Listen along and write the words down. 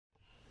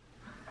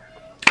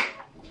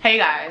Hey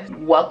guys,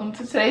 welcome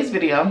to today's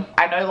video.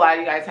 I know a lot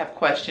of you guys have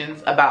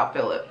questions about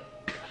Philip.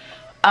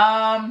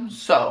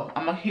 So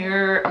I'm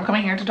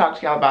coming here to talk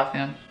to y'all about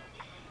him.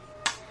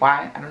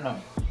 Why? I don't know.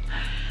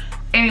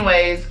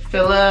 Anyways,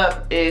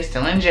 Philip is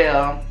still in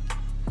jail.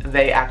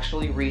 They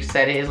actually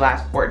reset his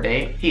last court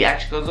date. He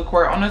actually goes to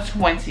court on the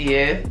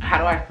 20th. How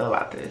do I feel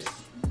about this?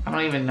 I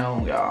don't even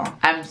know, y'all.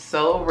 I'm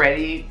so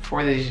ready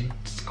for this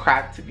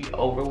crap to be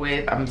over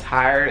with. I'm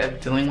tired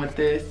of dealing with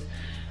this.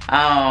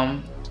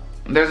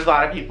 There's a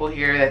lot of people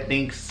here that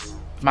thinks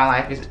my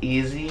life is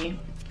easy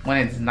when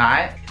it's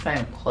not. It's not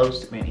even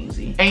close to being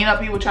easy. And you know,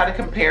 people try to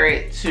compare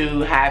it to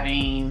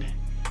having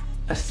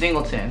a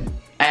singleton.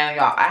 And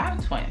y'all, I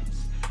have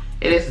twins.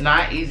 It is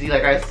not easy,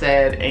 like I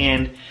said,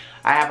 and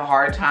I have a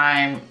hard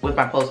time with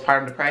my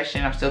postpartum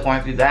depression. I'm still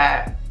going through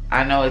that.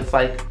 I know it's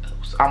like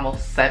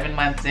almost 7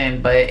 months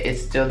in, but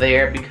it's still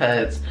there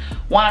because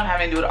one, I'm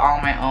having to do it all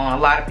on my own.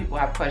 A lot of people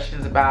have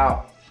questions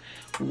about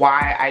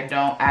why I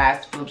don't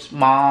ask Philip's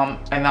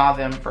mom and all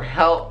them for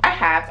help. I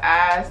have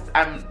asked.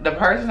 The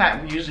person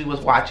that usually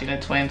was watching the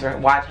twins or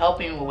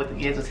helping with the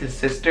kids was his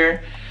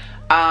sister.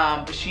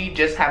 But she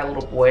just had a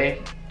little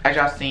boy. As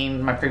y'all seen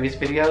in my previous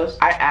videos,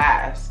 I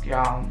asked,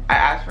 y'all. I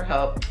asked for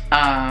help.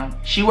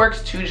 She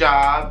works 2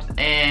 jobs,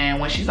 and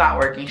when she's not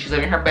working, she's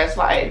living her best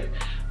life.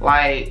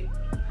 Like,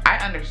 I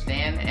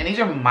understand, and these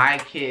are my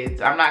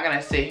kids. I'm not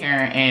gonna sit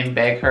here and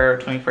beg her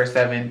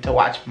 24/7 to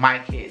watch my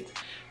kids.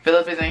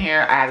 Philip isn't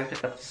here, I have to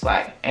pick up the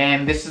slack.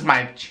 And this is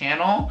my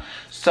channel,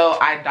 so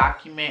I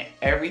document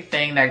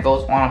everything that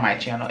goes on my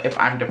channel. If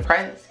I'm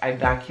depressed, I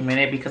document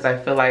it because I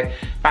feel like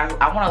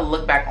I wanna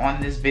look back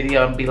on this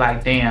video and be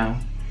like,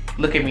 damn,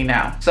 look at me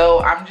now.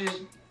 So I'm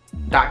just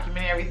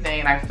documenting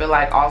everything, and I feel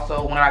like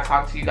also when I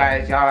talk to you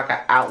guys, y'all like an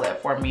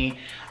outlet for me.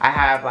 I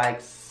have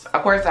like,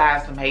 of course I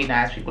have some hating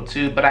ass people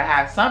too, but I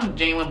have some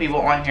genuine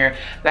people on here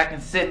that I can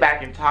sit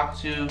back and talk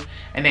to,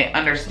 and they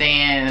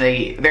understand,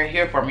 they're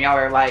here for me. Y'all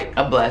are like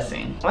a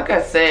blessing. Like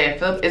I said,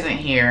 Philip isn't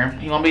here.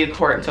 He won't be in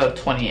court until the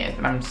 20th,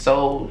 and I'm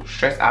so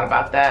stressed out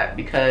about that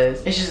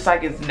because it's just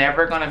like it's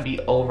never gonna be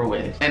over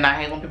with. And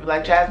I hate when people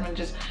like, Jasmine,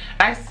 just,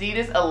 I see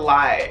this a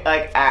lot,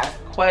 like ask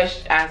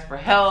questions, ask for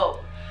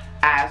help,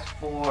 ask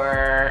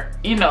for,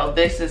 you know,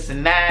 this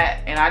and that,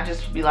 and I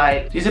just be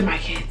like, these are my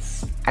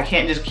kids. I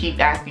can't just keep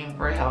asking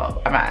for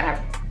help. I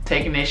have to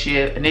take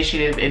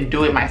initiative and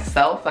do it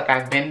myself, like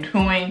I've been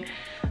doing.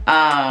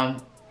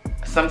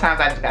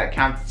 Sometimes I just gotta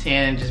count to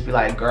 10 and just be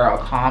like, girl,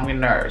 calm your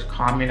nerves,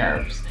 calm your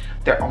nerves.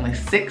 They're only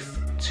 6,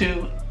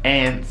 2,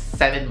 and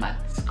 7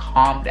 months.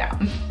 Calm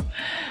down.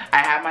 I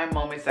have my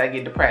moments that I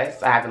get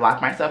depressed. I have to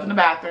lock myself in the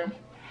bathroom.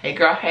 Hey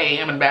girl,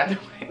 hey, I'm in the bathroom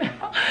right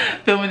now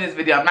filming this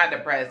video. I'm not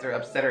depressed or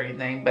upset or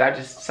anything, but I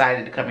just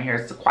decided to come in here.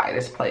 It's the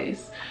quietest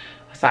place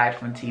aside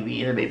from the TV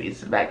and the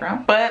babies in the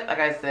background. But like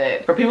I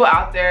said, for people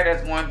out there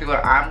that's going through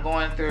what I'm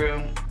going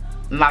through,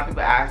 a lot of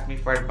people ask me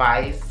for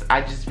advice.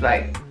 I just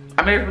like,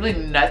 I mean, there's really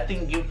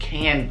nothing you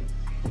can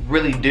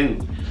really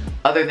do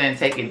other than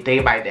take it day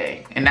by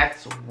day. And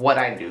that's what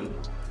I do.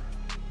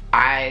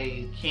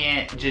 I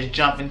can't just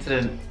jump into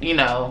the, you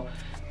know,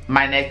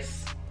 my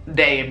next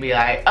day and be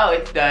like, oh,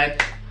 it's done.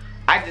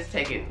 I just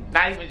take it,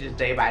 not even just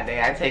day by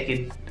day. I take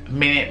it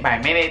minute by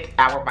minute,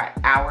 hour by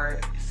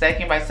hour,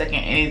 second by second,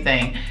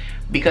 anything.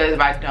 Because if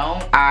I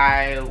don't,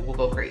 I will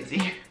go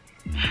crazy.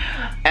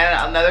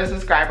 And another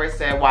subscriber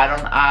said, why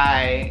don't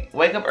I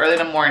wake up early in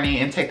the morning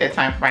and take that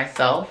time for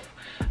myself?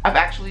 I've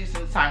actually,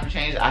 since time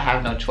changed, I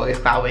have no choice.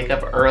 I'll wake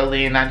up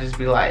early and I just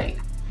be like,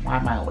 why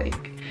am I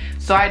awake?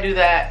 So I do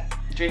that,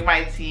 drink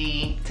my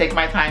tea, take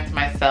my time to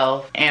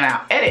myself, and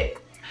I'll edit.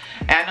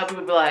 And I know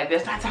people be like,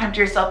 there's not time to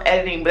yourself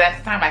editing, but that's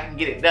the time I can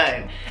get it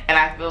done. And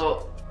I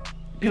feel,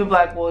 people be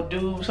like, well,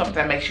 do something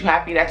that makes you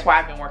happy. That's why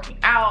I've been working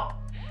out.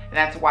 And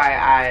that's why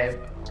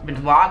I've been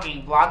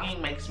vlogging. Vlogging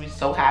makes me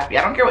so happy.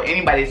 I don't care what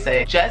anybody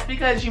says. Just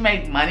because you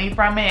make money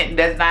from it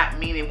does not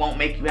mean it won't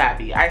make you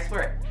happy. I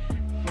swear.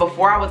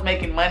 Before I was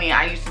making money,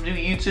 I used to do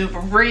YouTube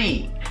for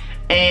free.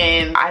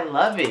 And I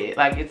love it.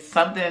 Like, it's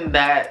something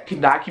that can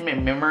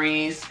document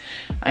memories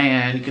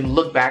and you can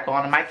look back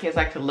on. And my kids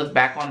like to look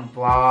back on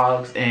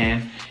vlogs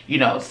and, you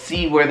know,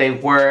 see where they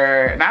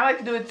were. And I like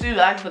to do it too.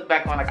 I like to look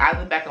back on, like, I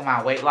look back on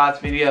my weight loss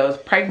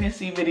videos,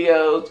 pregnancy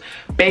videos,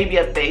 baby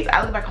updates.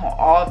 I look back on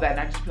all of that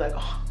and I just be like,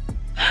 oh,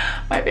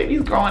 my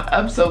baby's growing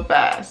up so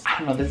fast. I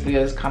don't know, this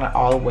video is kind of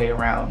all the way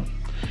around.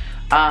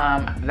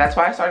 That's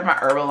why I started my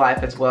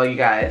Herbalife as well, you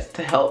guys,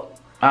 to help,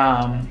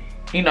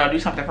 you know, do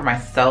something for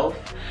myself.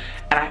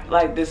 And I feel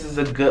like this is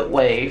a good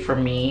way for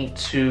me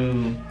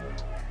to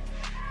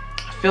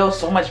feel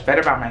so much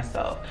better about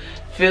myself.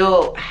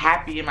 Feel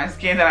happy in my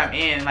skin that I'm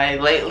in. Like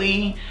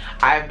lately,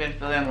 I've been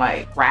feeling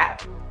like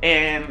crap.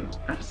 And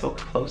I'm so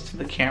close to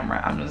the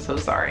camera. I'm just so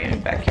sorry.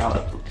 And back y'all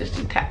up just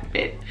a tad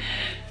bit.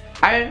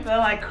 I've been feeling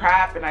like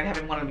crap and I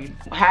haven't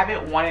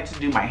wanted to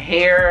do my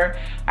hair.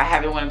 I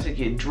haven't wanted to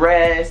get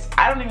dressed.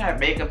 I don't even have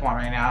makeup on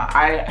right now.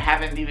 I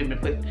haven't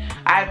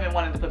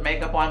wanted to put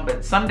makeup on,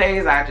 but some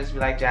days I just be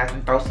like,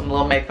 Jasmine, throw some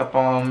little makeup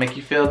on, make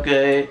you feel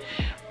good.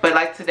 But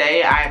like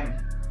today,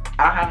 I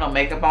don't have no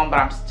makeup on, but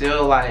I'm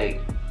still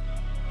like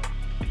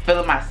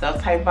feeling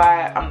myself type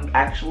vibe. I'm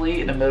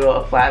actually in the middle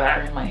of flat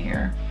ironing my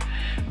hair,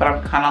 but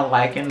I'm kind of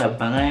liking the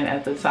bun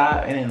at the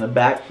top and in the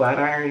back flat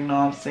iron, you know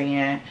what I'm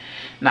saying?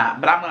 Nah,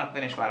 but I'm gonna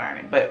finish flat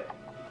ironing. But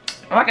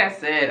like I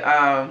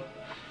said,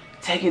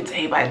 take it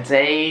day by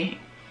day,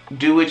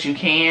 do what you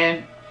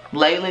can.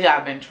 Lately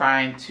I've been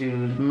trying to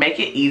make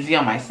it easy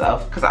on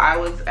myself, because I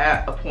was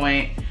at a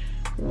point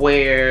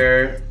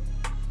where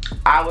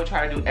I would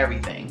try to do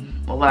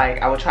everything.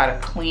 Like I would try to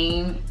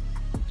clean,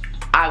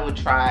 I would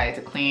try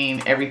to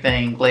clean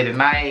everything late at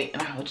night,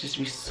 and I would just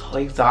be so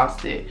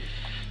exhausted.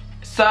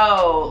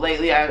 So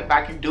lately, if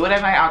I can do it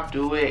at night, I'll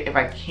do it. If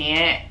I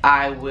can't,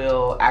 I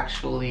will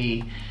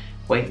actually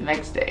wait the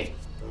next day.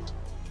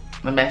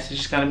 The mess is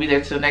just gonna be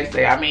there till the next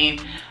day. I mean,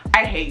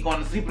 I hate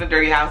going to sleep in a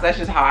dirty house. That's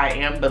just how I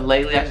am. But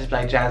lately, I just be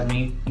like,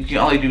 Jasmine, you can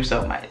only do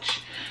so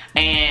much.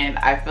 And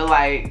I feel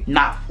like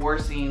not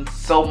forcing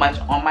so much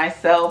on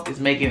myself is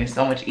making it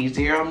so much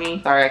easier on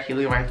me. Sorry, I keep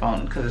leaving my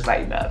phone because it's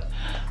lighting up.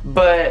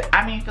 But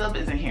I mean, Philip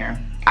isn't here.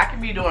 I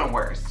can be doing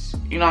worse.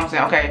 You know what I'm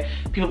saying? Okay,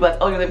 people be like,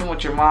 oh, you're living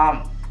with your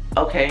mom.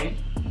 Okay,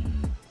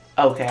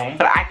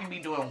 but I can be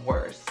doing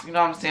worse. You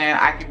know what I'm saying?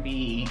 I can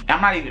be,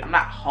 I'm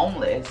not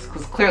homeless,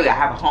 because clearly I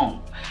have a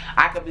home.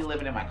 I could be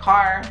living in my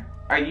car,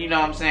 or you know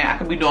what I'm saying? I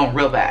could be doing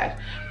real bad,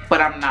 but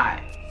I'm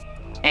not.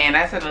 And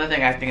that's another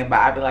thing I think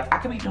about. I'd be like, I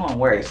could be doing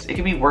worse. It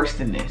could be worse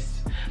than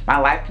this. My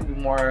life can be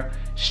more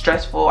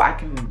stressful. I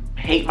can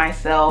hate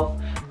myself,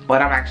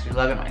 but I'm actually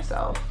loving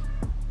myself.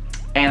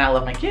 And I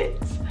love my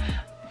kids.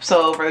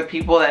 So for the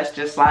people that's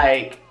just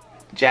like,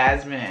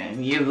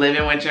 Jasmine, you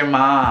living with your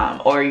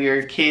mom, or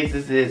your kids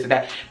is this or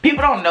that.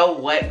 People don't know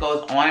what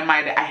goes on in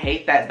my day. I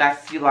hate that. I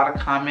see a lot of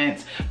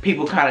comments.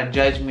 People kind of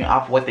judge me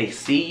off what they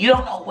see. You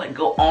don't know what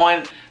go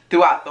on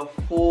throughout the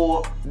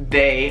full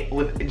day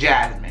with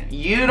Jasmine.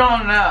 You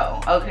don't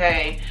know,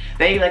 okay?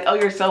 They like, oh,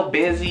 you're so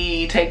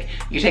busy.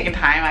 You're taking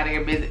time out of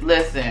your busy.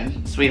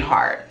 Listen,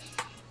 sweetheart.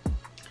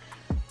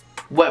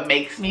 What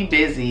makes me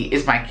busy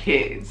is my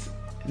kids,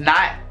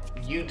 not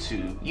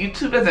YouTube.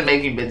 YouTube doesn't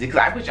make me busy,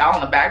 because I put y'all on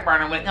the back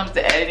burner. When it comes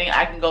to editing,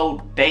 I can go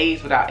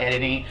days without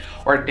editing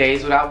or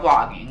days without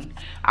vlogging.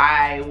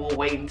 I will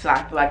wait until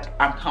I feel like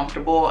I'm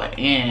comfortable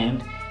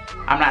and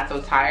I'm not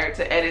so tired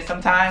to edit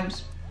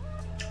sometimes.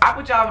 I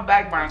put y'all on the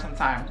back burner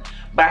sometimes,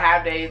 but I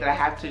have days that I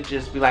have to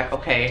just be like,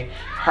 okay,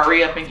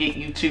 hurry up and get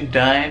YouTube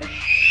done.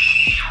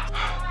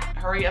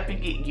 Hurry up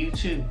and get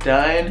YouTube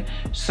done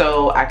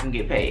so I can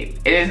get paid.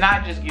 It is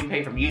not just getting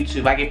paid from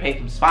YouTube. I get paid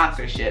from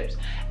sponsorships.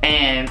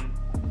 And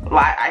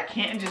like, I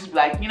can't just be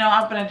like, you know,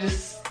 I'm gonna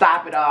just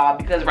stop it all,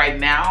 because right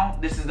now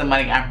this is the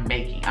money I'm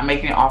making. I'm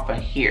making it off of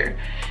here.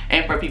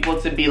 And for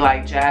people to be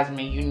like,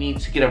 Jasmine, you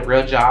need to get a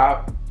real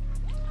job,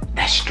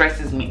 that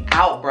stresses me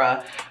out,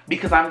 bruh.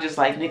 Because I'm just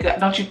like, nigga,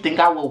 don't you think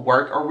I will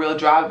work a real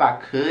job if I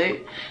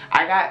could?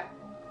 I got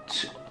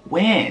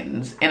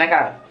twins and I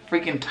got a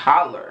freaking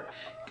toddler.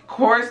 Of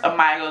course,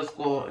 Amayah goes to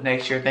school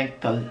next year,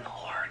 thank the Lord.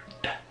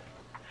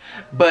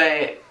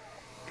 But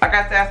like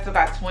I said, I still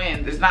got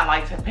twins. It's not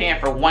like paying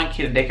for one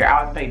kid in daycare.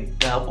 I would pay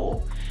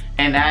double.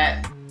 And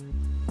that's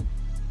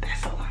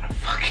a lot of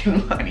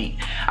fucking money.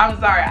 I'm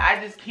sorry,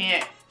 I just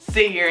can't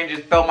sit here and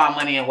just throw my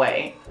money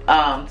away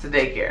to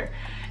daycare.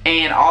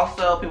 And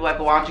also, people are like,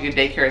 well, why don't you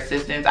get daycare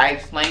assistants? I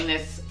explained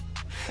this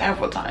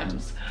several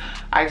times.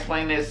 I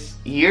explained this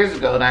years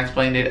ago, and I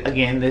explained it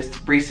again this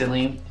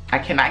recently. I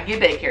cannot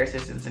get daycare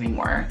assistants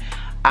anymore.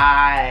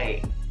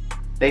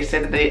 They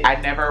said that I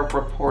never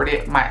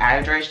reported my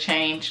address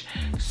change,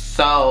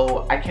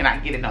 so I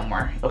cannot get it no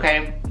more,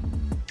 okay?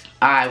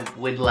 I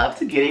would love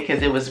to get it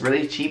because it was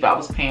really cheap. I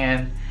was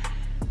paying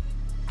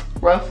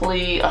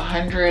roughly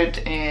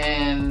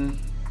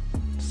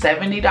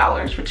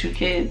 $170 for 2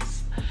 kids.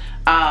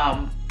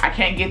 I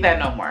can't get that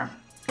no more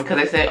because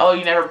they said, oh,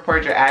 you never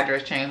reported your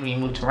address change when you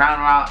moved to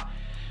Round.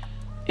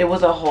 It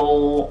was a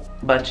whole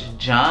bunch of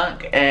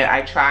junk, and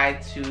I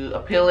tried to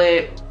appeal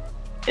it.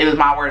 It was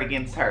my word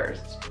against hers.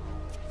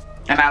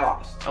 And I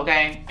lost,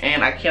 okay?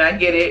 And I cannot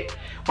get it.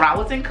 When I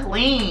was in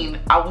Kailyn,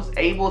 I was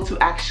able to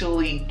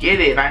actually get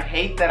it. And I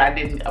hate that I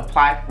didn't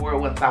apply for it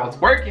once I was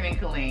working in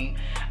Kailyn,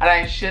 and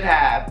I should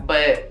have,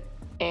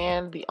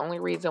 and the only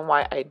reason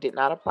why I did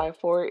not apply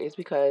for it is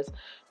because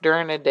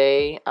during the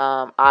day,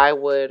 I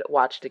would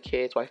watch the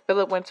kids while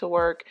Philip went to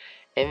work.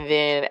 And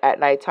then at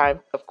nighttime,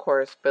 of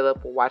course,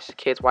 Philip would watch the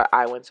kids while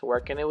I went to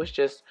work. And it was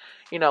just,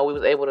 you know, we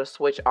was able to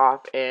switch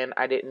off, and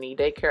I didn't need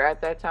daycare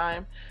at that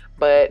time.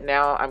 But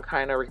now I'm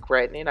kind of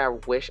regretting it. I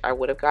wish I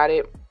would have got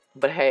it.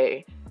 But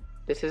hey,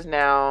 this is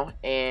now,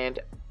 and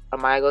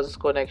Amayah goes to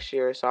school next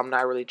year, so I'm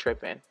not really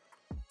tripping.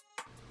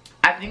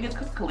 I think it's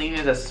because Kailyn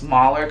is a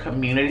smaller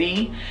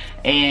community,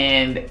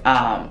 and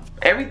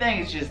everything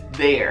is just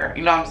there.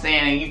 You know what I'm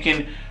saying? And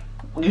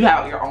you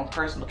have your own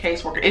personal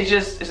caseworker. It's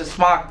a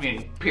small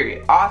community,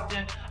 period.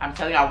 Austin, I'm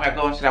telling y'all, when I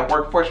go into that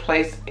workforce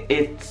place,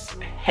 it's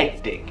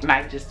hectic. And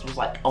I just was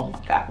like, oh my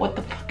God, what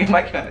the fuck am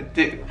I gonna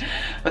do?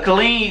 But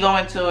Kailyn, you go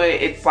into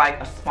it, it's like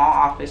a small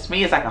office. To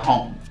me, it's like a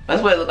home.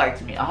 That's what it looked like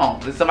to me, a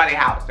home. It's somebody's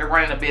house. They're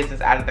running a business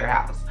out of their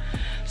house.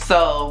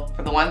 So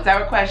for the ones that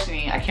were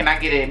questioning, I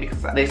cannot get it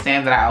because they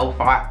saying that I owe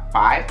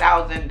 $5,000.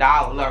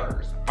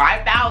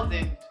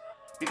 $5,000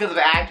 because of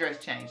the address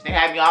change. They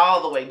had me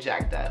all the way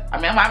jacked up. I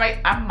mean,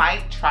 I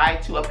might try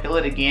to appeal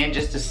it again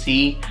just to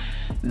see.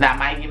 That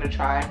might give it a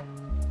try.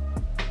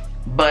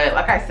 But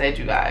like I said,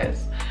 you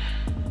guys,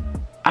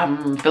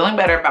 I'm feeling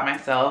better about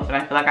myself, and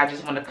I feel like I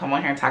just want to come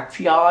on here and talk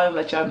to y'all and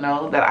let y'all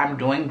know that I'm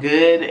doing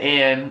good.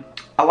 And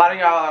a lot of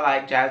y'all are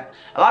like, Jazz,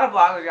 a lot of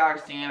vloggers y'all are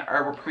seeing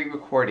are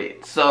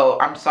pre-recorded. So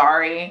I'm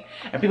sorry.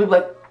 And people be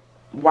like,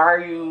 why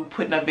are you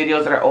putting up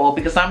videos that are old?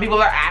 Because some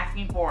people are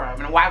asking for them,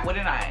 and why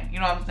wouldn't I? You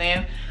know what I'm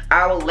saying?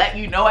 I will let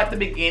you know at the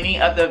beginning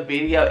of the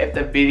video if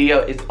the video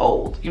is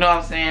old. You know what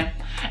I'm saying?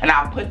 And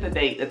I'll put the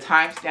date, the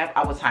timestamp.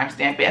 I will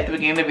timestamp it at the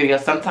beginning of the video.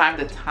 Sometimes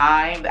the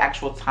time, the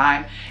actual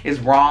time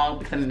is wrong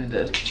because I need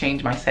to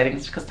change my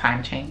settings because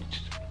time changed.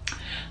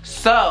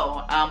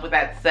 So with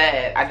that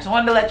said, I just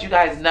wanted to let you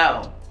guys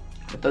know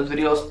that those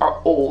videos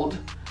are old.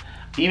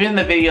 Even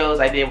the videos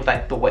I did with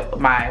like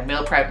my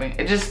meal prepping,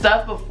 it's just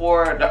stuff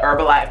before the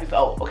Herbalife is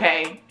old,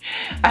 okay?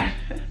 I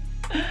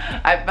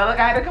felt like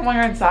I had to come on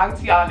here and talk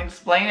to y'all and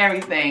explain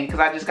everything because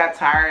I just got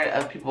tired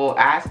of people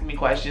asking me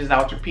questions, and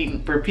I was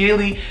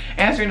repeatedly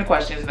answering the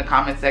questions in the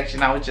comment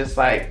section. I was just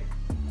like,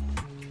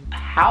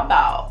 how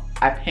about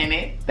I pin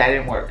it? That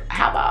didn't work.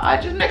 How about I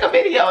just make a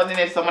video, and then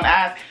if someone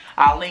asks,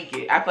 I'll link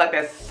it. I feel like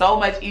that's so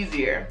much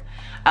easier.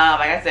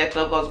 Like I said,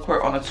 Phil goes to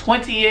court on the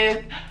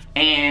 20th,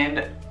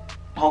 and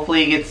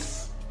hopefully he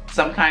gets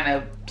some kind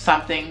of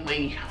something.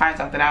 We find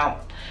something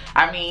out.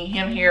 I mean,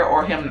 him here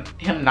or him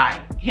not.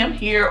 Him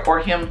here or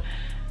him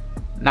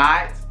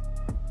not.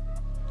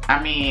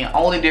 I mean,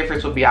 only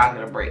difference would be I'll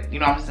get a break. You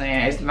know what I'm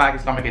saying? It's not like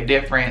it's gonna make a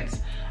difference.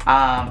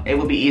 It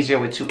would be easier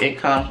with 2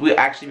 incomes. We've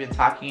actually been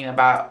talking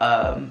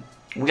about,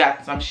 we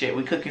got some shit.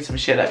 We cooking some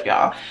shit up,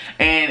 y'all.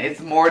 And it's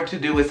more to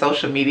do with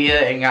social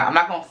media. And I'm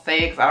not gonna say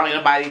it because I don't need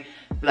nobody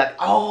to be like,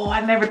 oh, I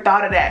never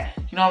thought of that.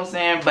 You know what I'm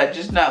saying? But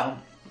just know,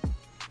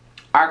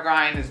 our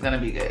grind is gonna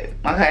be good,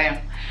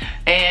 okay?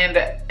 And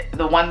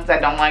the ones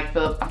that don't like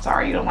Philip, I'm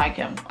sorry you don't like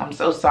him. I'm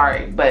so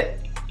sorry, but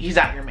he's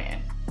not your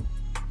man.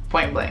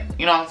 Point blank,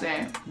 you know what I'm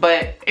saying?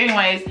 But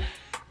anyways,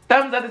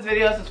 thumbs up this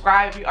video,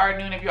 subscribe if you are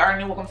new, and if you are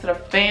new, welcome to the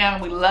fam.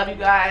 We love you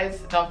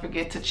guys. Don't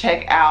forget to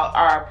check out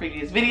our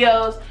previous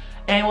videos,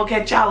 and we'll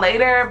catch y'all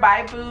later.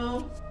 Bye,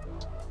 boo.